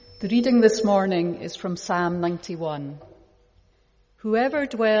The reading this morning is from Psalm 91. Whoever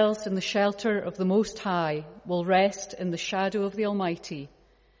dwells in the shelter of the Most High will rest in the shadow of the Almighty.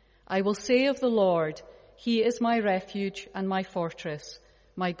 I will say of the Lord, He is my refuge and my fortress,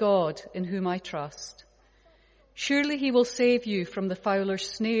 my God in whom I trust. Surely He will save you from the fowler's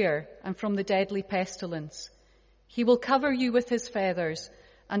snare and from the deadly pestilence. He will cover you with His feathers,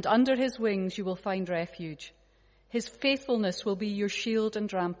 and under His wings you will find refuge. His faithfulness will be your shield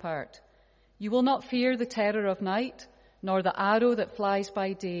and rampart. You will not fear the terror of night, nor the arrow that flies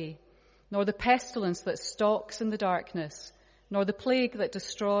by day, nor the pestilence that stalks in the darkness, nor the plague that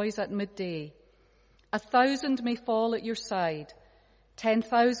destroys at midday. 1,000 may fall at your side,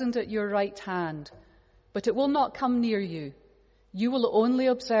 10,000 at your right hand, but it will not come near you. You will only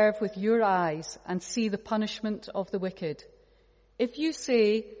observe with your eyes and see the punishment of the wicked. If you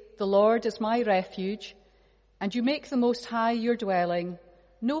say, "The Lord is my refuge," and you make the Most High your dwelling,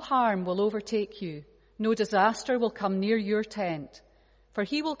 no harm will overtake you, no disaster will come near your tent. For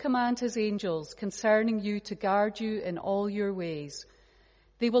He will command His angels concerning you to guard you in all your ways.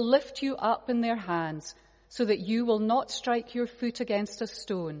 They will lift you up in their hands so that you will not strike your foot against a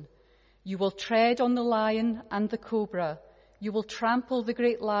stone. You will tread on the lion and the cobra. You will trample the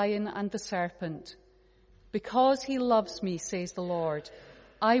great lion and the serpent. Because He loves me, says the Lord,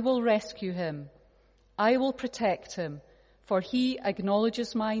 I will rescue Him. I will protect Him, for He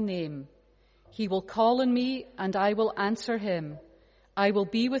acknowledges my name. He will call on me, and I will answer Him. I will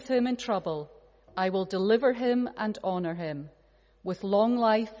be with Him in trouble. I will deliver Him and honor Him. With long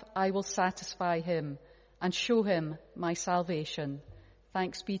life I will satisfy Him and show Him my salvation.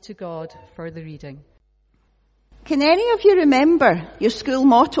 Thanks be to God for the reading. Can any of you remember your school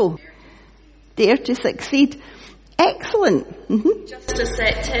motto? Dare to succeed. Excellent. Mm-hmm. Justice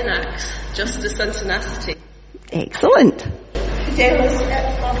et tenax, justice and tenacity. Excellent. Fidelis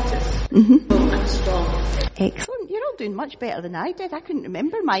et fortis. Mm-hmm. And strong. Excellent. You're all doing much better than I did. I couldn't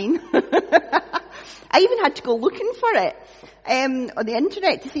remember mine. I even had to go looking for it on the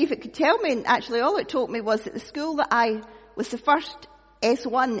internet to see if it could tell me. And actually all it told me was that the school that I was the first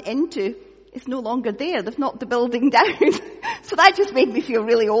S1 into is no longer there. They've knocked the building down. So that just made me feel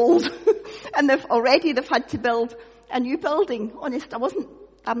really old. And they've had to build a new building. Honest,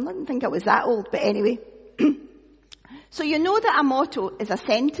 I didn't think I was that old, but anyway. So you know that a motto is a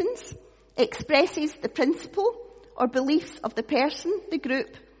sentence, expresses the principle or beliefs of the person, the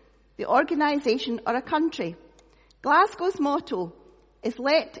group, the organisation or a country. Glasgow's motto is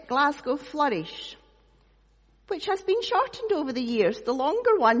 "Let Glasgow Flourish," which has been shortened over the years. The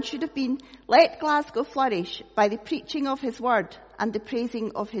longer one should have been "Let Glasgow Flourish by the preaching of His word and the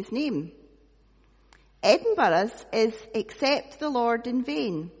praising of His name." Edinburgh's is "Except the Lord in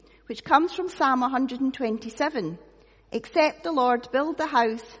vain," which comes from Psalm 127. Except the Lord build the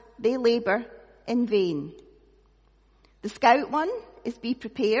house, they labour in vain. The Scout one is "Be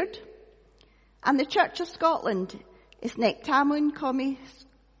prepared." And the Church of Scotland is "Nec tamen comis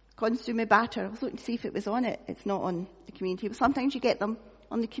consumebatur." I was looking to see if it was on it. It's not on the communion table. Sometimes you get them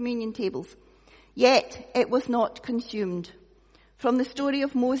on the communion tables. Yet it was not consumed. From the story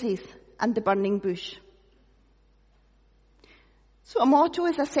of Moses and the burning bush. So a motto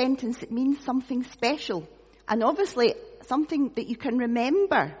is a sentence that means something special. And obviously something that you can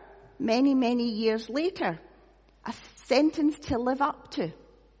remember many, many years later. A sentence to live up to.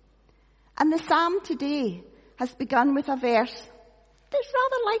 And the psalm today has begun with a verse that's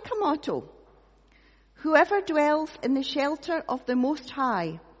rather like a motto. Whoever dwells in the shelter of the Most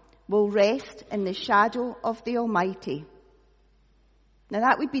High will rest in the shadow of the Almighty. Now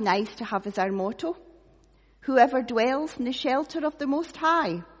that would be nice to have as our motto. Whoever dwells in the shelter of the Most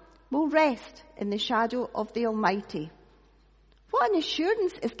High will rest in the shadow of the Almighty. What an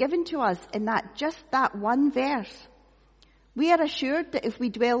assurance is given to us in just that one verse. We are assured that if we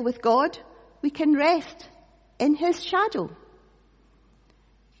dwell with God, we can rest in His shadow.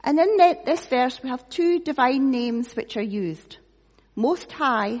 And in this verse we have two divine names which are used. Most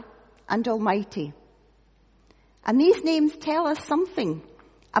High and Almighty. And these names tell us something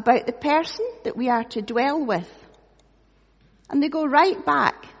about the person that we are to dwell with. And they go right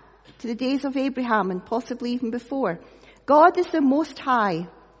back to the days of Abraham and possibly even before. God is the Most High.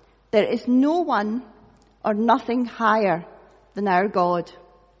 There is no one or nothing higher than our God.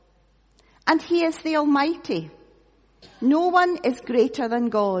 And He is the Almighty. No one is greater than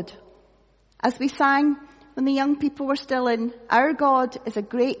God. As we sang when the young people were still in, our God is a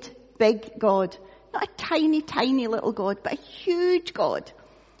great big God. Not a tiny, tiny little God, but a huge God.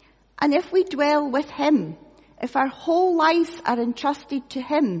 And if we dwell with Him, if our whole lives are entrusted to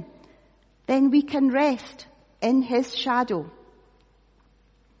Him, then we can rest in His shadow.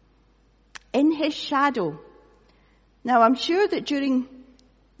 in his shadow. Now, I'm sure that during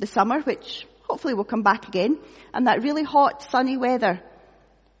the summer, which hopefully will come back again, and that really hot, sunny weather,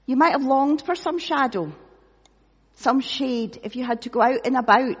 you might have longed for some shadow, some shade if you had to go out and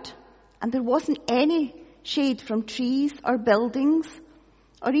about, and there wasn't any shade from trees or buildings,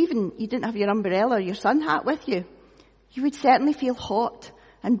 or even you didn't have your umbrella or your sun hat with you. You would certainly feel hot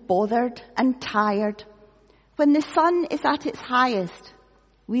and bothered and tired. When the sun is at its highest,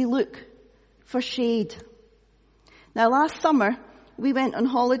 we look for shade. Now, last summer, we went on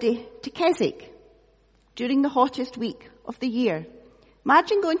holiday to Keswick during the hottest week of the year.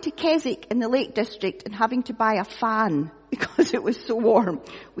 Imagine going to Keswick in the Lake District and having to buy a fan because it was so warm.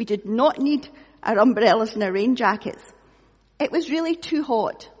 We did not need our umbrellas and our rain jackets. It was really too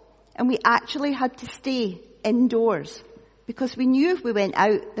hot, and we actually had to stay indoors because we knew if we went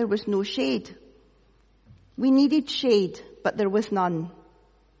out, there was no shade. We needed shade, but there was none.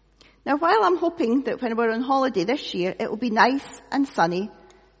 Now, while I'm hoping that when we're on holiday this year, it will be nice and sunny,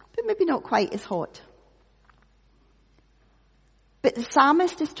 but maybe not quite as hot. But the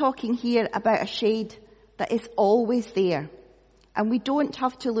psalmist is talking here about a shade that is always there, and we don't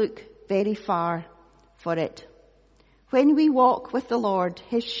have to look very far for it. When we walk with the Lord,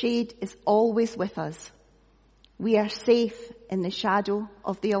 his shade is always with us. We are safe in the shadow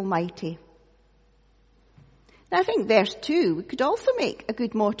of the Almighty. Now, I think verse 2, we could also make a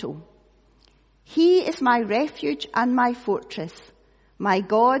good motto. He is my refuge and my fortress, my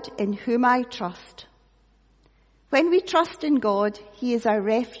God in whom I trust. When we trust in God, he is our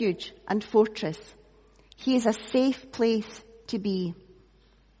refuge and fortress. He is a safe place to be.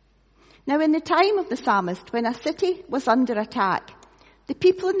 Now, in the time of the psalmist, when a city was under attack, the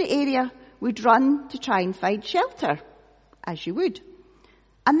people in the area would run to try and find shelter, as you would.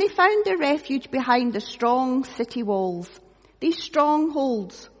 And they found their refuge behind the strong city walls. These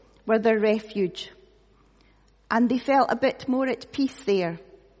strongholds were their refuge. And they felt a bit more at peace there.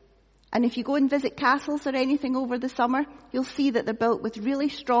 And if you go and visit castles or anything over the summer, you'll see that they're built with really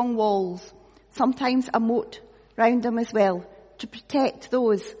strong walls, sometimes a moat round them as well, to protect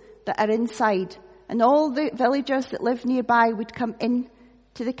those that are inside. And all the villagers that live nearby would come in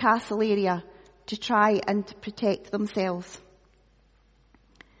to the castle area to try and protect themselves.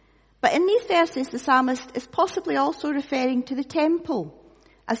 But in these verses, the psalmist is possibly also referring to the temple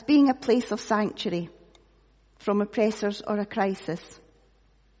as being a place of sanctuary from oppressors or a crisis.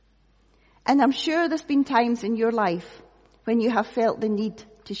 And I'm sure there's been times in your life when you have felt the need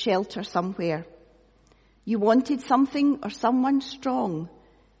to shelter somewhere. You wanted something or someone strong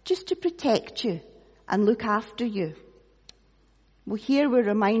just to protect you and look after you. Well, here we're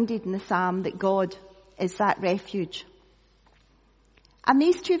reminded in the psalm that God is that refuge. And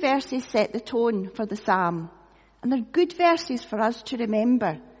these two verses set the tone for the psalm. And they're good verses for us to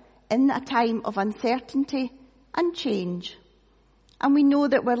remember in a time of uncertainty and change. And we know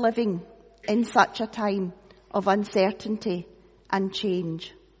that we're living in such a time of uncertainty and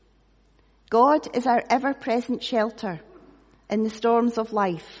change. God is our ever-present shelter in the storms of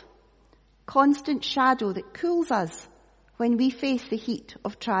life, constant shadow that cools us when we face the heat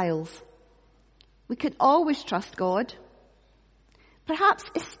of trials. We can always trust God. Perhaps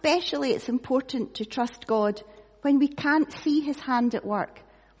especially it's important to trust God when we can't see his hand at work,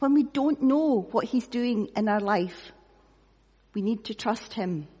 when we don't know what he's doing in our life. We need to trust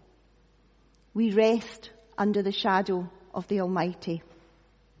him. We rest under the shadow of the Almighty.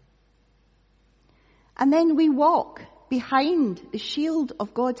 And then we walk behind the shield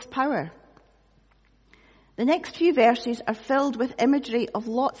of God's power. The next few verses are filled with imagery of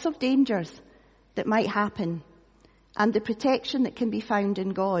lots of dangers that might happen and the protection that can be found in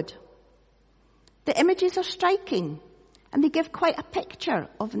God. The images are striking and they give quite a picture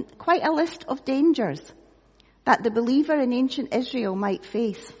of quite a list of dangers that the believer in ancient Israel might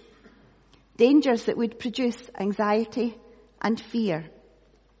face. Dangers that would produce anxiety and fear.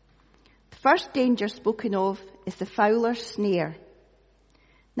 The first danger spoken of is the fowler's snare.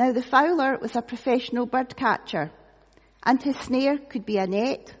 Now, the fowler was a professional bird catcher, and his snare could be a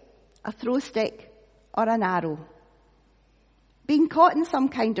net, a throw stick, or an arrow. Being caught in some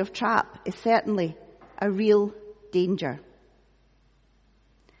kind of trap is certainly a real danger.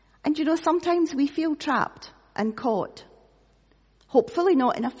 And you know, sometimes we feel trapped and caught. Hopefully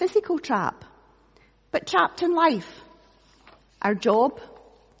not in a physical trap, but trapped in life. Our job,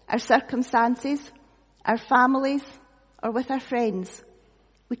 our circumstances, our families, or with our friends.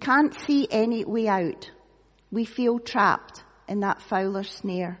 We can't see any way out. We feel trapped in that fowler's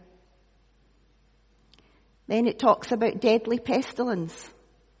snare. Then it talks about deadly pestilence.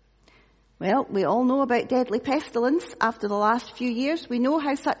 Well, we all know about deadly pestilence after the last few years. We know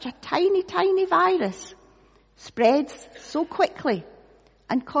how such a tiny, tiny virus spreads so quickly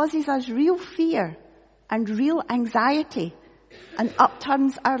and causes us real fear and real anxiety and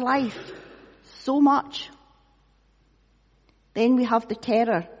upturns our life so much. Then we have the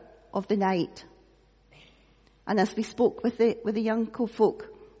terror of the night. And as we spoke with the young folk,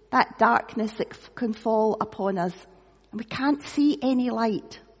 that darkness that can fall upon us and we can't see any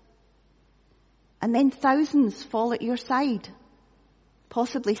light. And then thousands fall at your side,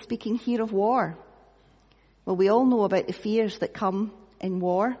 possibly speaking here of war. Well, we all know about the fears that come in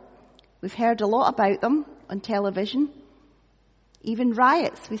war. We've heard a lot about them on television. Even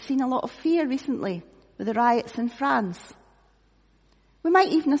riots. We've seen a lot of fear recently with the riots in France. We might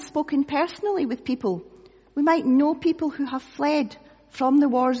even have spoken personally with people. We might know people who have fled from the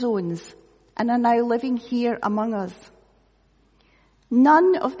war zones and are now living here among us.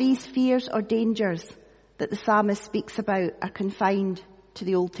 None of these fears or dangers that the psalmist speaks about are confined to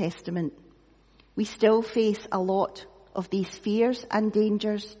the Old Testament. We still face a lot of these fears and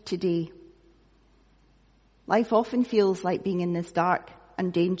dangers today. Life often feels like being in this dark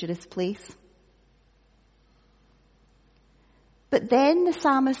and dangerous place. But then the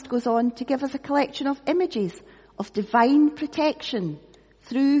psalmist goes on to give us a collection of images of divine protection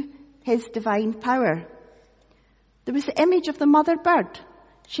through his divine power. There was the image of the mother bird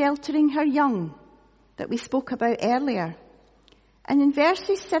sheltering her young that we spoke about earlier. And in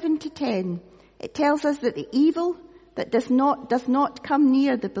verses 7 to 10, it tells us that the evil that does not come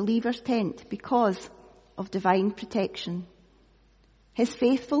near the believer's tent because of divine protection. His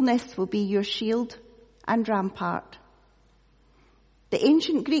faithfulness will be your shield and rampart. The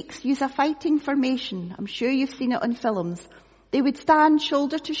ancient Greeks use a fighting formation. I'm sure you've seen it on films. They would stand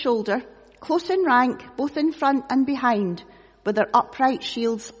shoulder to shoulder, close in rank, both in front and behind, with their upright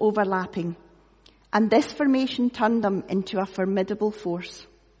shields overlapping. And this formation turned them into a formidable force.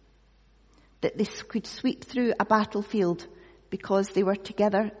 That they could sweep through a battlefield because they were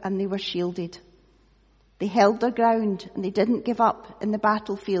together and they were shielded. They held their ground and they didn't give up in the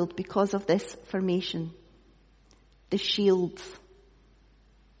battlefield because of this formation. The shields.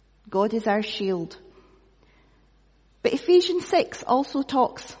 God is our shield. But Ephesians 6 also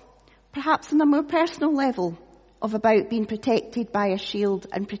talks, perhaps on a more personal level, of about being protected by a shield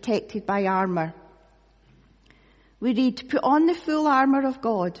and protected by armour. We read, "Put on the full armour of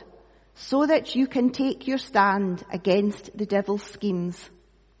God, so that you can take your stand against the devil's schemes."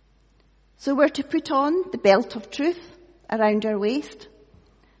 So we're to put on the belt of truth around our waist,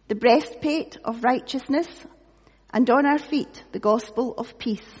 the breastplate of righteousness, and on our feet the gospel of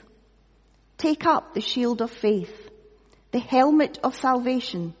peace. Take up the shield of faith, the helmet of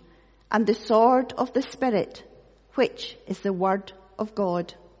salvation, and the sword of the Spirit, which is the word of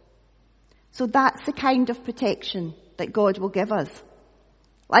God. So that's the kind of protection that God will give us.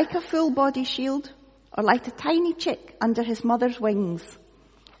 Like a full body shield, or like a tiny chick under his mother's wings.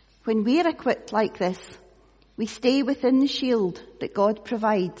 When we're equipped like this, we stay within the shield that God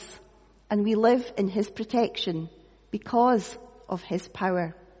provides, and we live in his protection because of his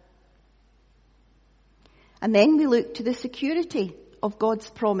power. And then we look to the security of God's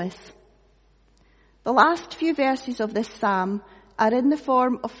promise. The last few verses of this psalm are in the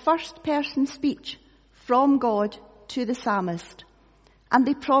form of first-person speech from God to the psalmist, and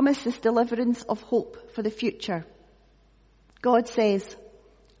they promise this deliverance of hope for the future. God says,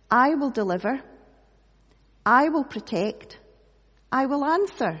 "I will deliver, I will protect, I will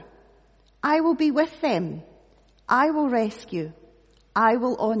answer, I will be with them, I will rescue, I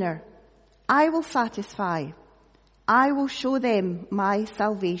will honour, I will satisfy, I will show them my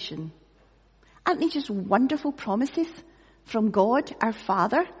salvation." Aren't they just wonderful promises from God, our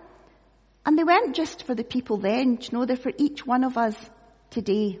Father? And they weren't just for the people then, they're for each one of us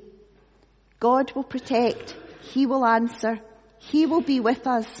today. God will protect, he will answer, he will be with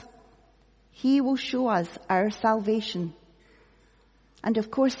us, he will show us our salvation. And of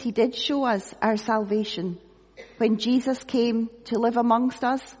course he did show us our salvation when Jesus came to live amongst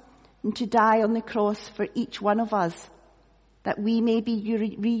us and to die on the cross for each one of us, that we may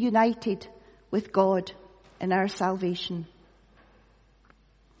be reunited with God in our salvation.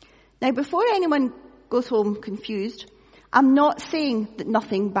 Now, before anyone goes home confused, I'm not saying that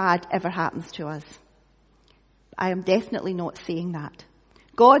nothing bad ever happens to us. I am definitely not saying that.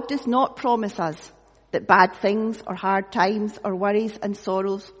 God does not promise us that bad things or hard times or worries and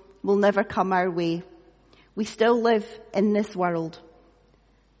sorrows will never come our way. We still live in this world.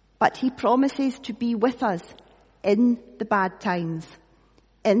 But he promises to be with us in the bad times,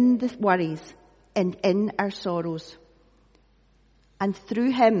 in the worries, and in our sorrows. And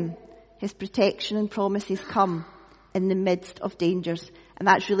through him, his protection and promises come in the midst of dangers. And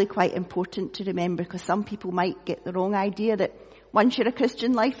that's really quite important to remember, because some people might get the wrong idea that once you're a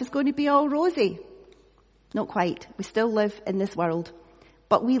Christian, life is going to be all rosy. Not quite. We still live in this world.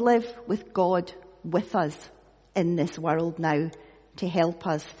 But we live with God with us in this world now to help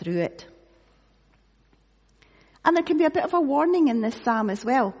us through it. And there can be a bit of a warning in this psalm as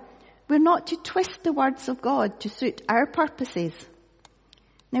well. We're not to twist the words of God to suit our purposes.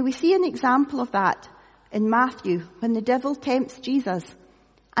 Now we see an example of that in Matthew when the devil tempts Jesus,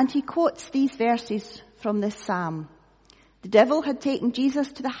 and he quotes these verses from this psalm. The devil had taken Jesus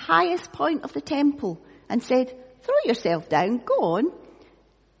to the highest point of the temple and said, "Throw yourself down, go on.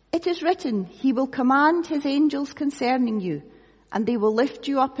 It is written, he will command his angels concerning you, and they will lift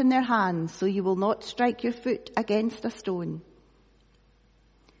you up in their hands, so you will not strike your foot against a stone."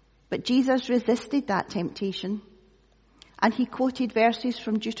 But Jesus resisted that temptation, and he quoted verses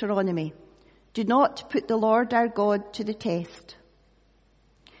from Deuteronomy. "Do not put the Lord our God to the test."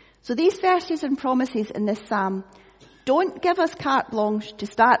 So these verses and promises in this psalm don't give us carte blanche to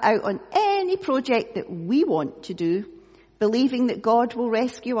start out on any project that we want to do, believing that God will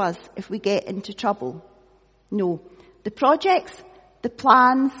rescue us if we get into trouble. No, the projects, the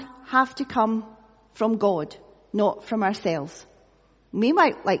plans have to come from God, not from ourselves. We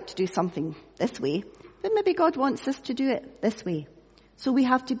might like to do something this way, but maybe God wants us to do it this way. So we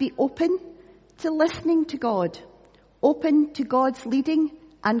have to be open to listening to God, open to God's leading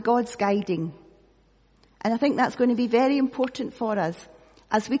and God's guiding. And I think that's going to be very important for us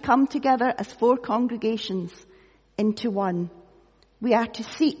as we come together as 4 congregations into one. We are to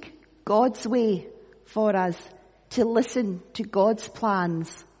seek God's way for us, to listen to God's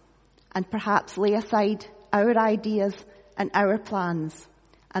plans, and perhaps lay aside our ideas and our plans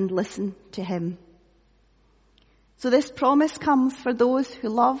and listen to him. So this promise comes for those who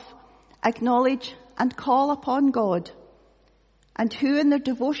love, acknowledge and call upon God, and who in their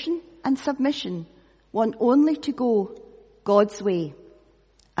devotion and submission want only to go God's way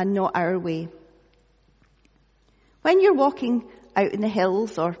and not our way. When you're walking out in the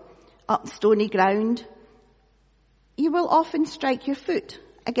hills or up stony ground, you will often strike your foot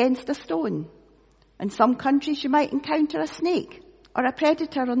against a stone. In some countries you might encounter a snake or a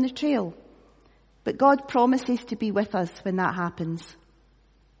predator on the trail. But God promises to be with us when that happens.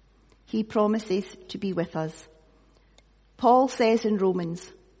 He promises to be with us. Paul says in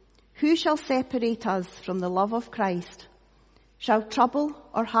Romans, "Who shall separate us from the love of Christ? Shall trouble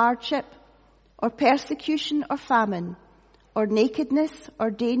or hardship or persecution or famine or nakedness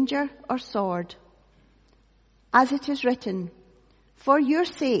or danger or sword? As it is written, for your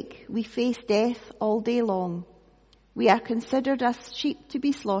sake we face death all day long. We are considered as sheep to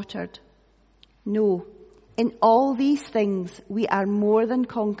be slaughtered. No, in all these things we are more than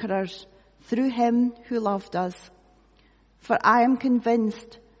conquerors through him who loved us. For I am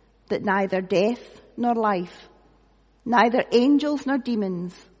convinced that neither death nor life, neither angels nor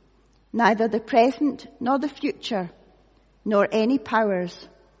demons, neither the present nor the future, nor any powers,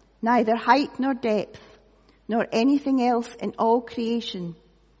 neither height nor depth, nor anything else in all creation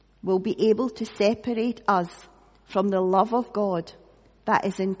will be able to separate us from the love of God that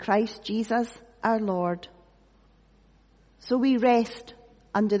is in Christ Jesus our Lord." So we rest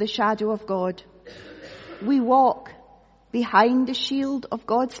under the shadow of God. We walk behind the shield of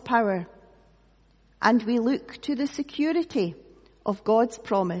God's power, and we look to the security of God's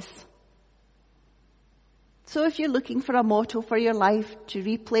promise. So if you're looking for a motto for your life to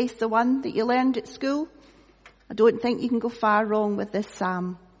replace the one that you learned at school, I don't think you can go far wrong with this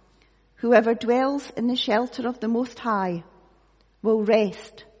psalm. Whoever dwells in the shelter of the Most High will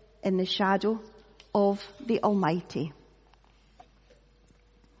rest in the shadow of the Almighty.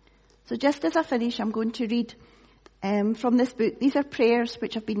 So just as I finish, I'm going to read from this book. These are prayers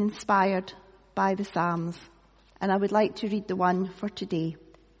which have been inspired by the Psalms, and I would like to read the one for today.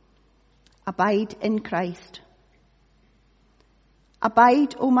 Abide in Christ.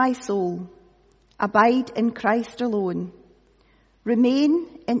 Abide, O my soul. Abide in Christ alone. Remain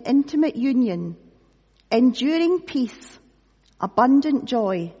in intimate union, enduring peace, abundant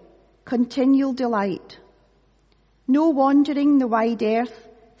joy, continual delight. No wandering the wide earth,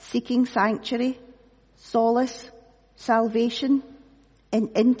 seeking sanctuary, solace, salvation in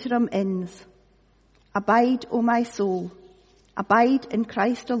interim inns. Abide, O my soul, abide in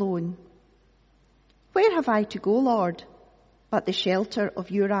Christ alone. Where have I to go, Lord, but the shelter of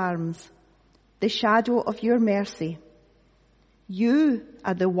your arms, the shadow of your mercy? You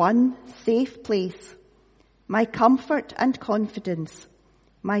are the one safe place, my comfort and confidence,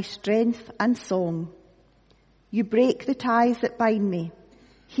 my strength and song. You break the ties that bind me,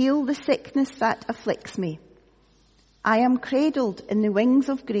 Heal the sickness that afflicts me. I am cradled in the wings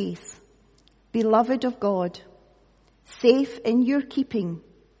of grace, beloved of God, safe in your keeping.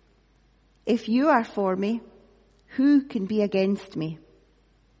 If you are for me, who can be against me?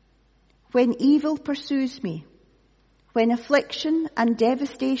 When evil pursues me, when affliction and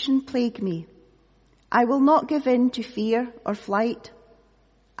devastation plague me, I will not give in to fear or flight.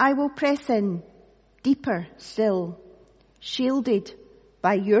 I will press in, deeper still, shielded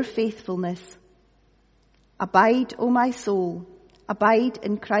by your faithfulness. Abide, O my soul, abide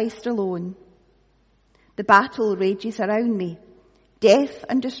in Christ alone. The battle rages around me, death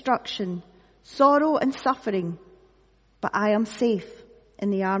and destruction, sorrow and suffering, but I am safe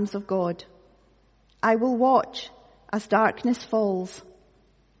in the arms of God. I will watch as darkness falls,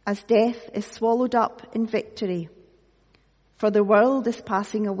 as death is swallowed up in victory. For the world is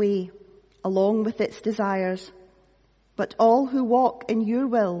passing away, along with its desires, but all who walk in your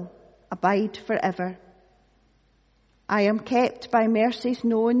will abide forever. I am kept by mercies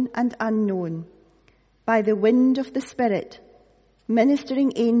known and unknown, by the wind of the Spirit,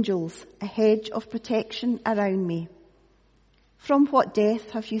 ministering angels, a hedge of protection around me. From what death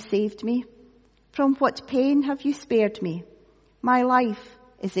have you saved me? From what pain have you spared me? My life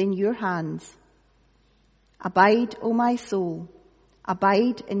is in your hands. Abide, O my soul,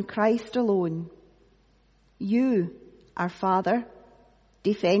 abide in Christ alone. You are Father,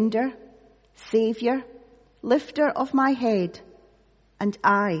 Defender, Saviour, Lifter of my head, and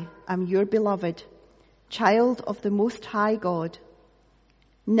I am your beloved, child of the Most High God.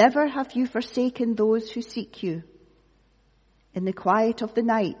 Never have you forsaken those who seek you. In the quiet of the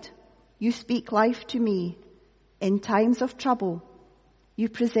night, you speak life to me. In times of trouble, you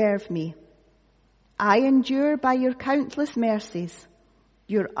preserve me. I endure by your countless mercies,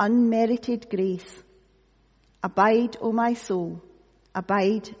 your unmerited grace. Abide, O my soul,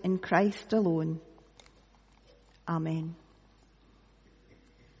 abide in Christ alone. Amen.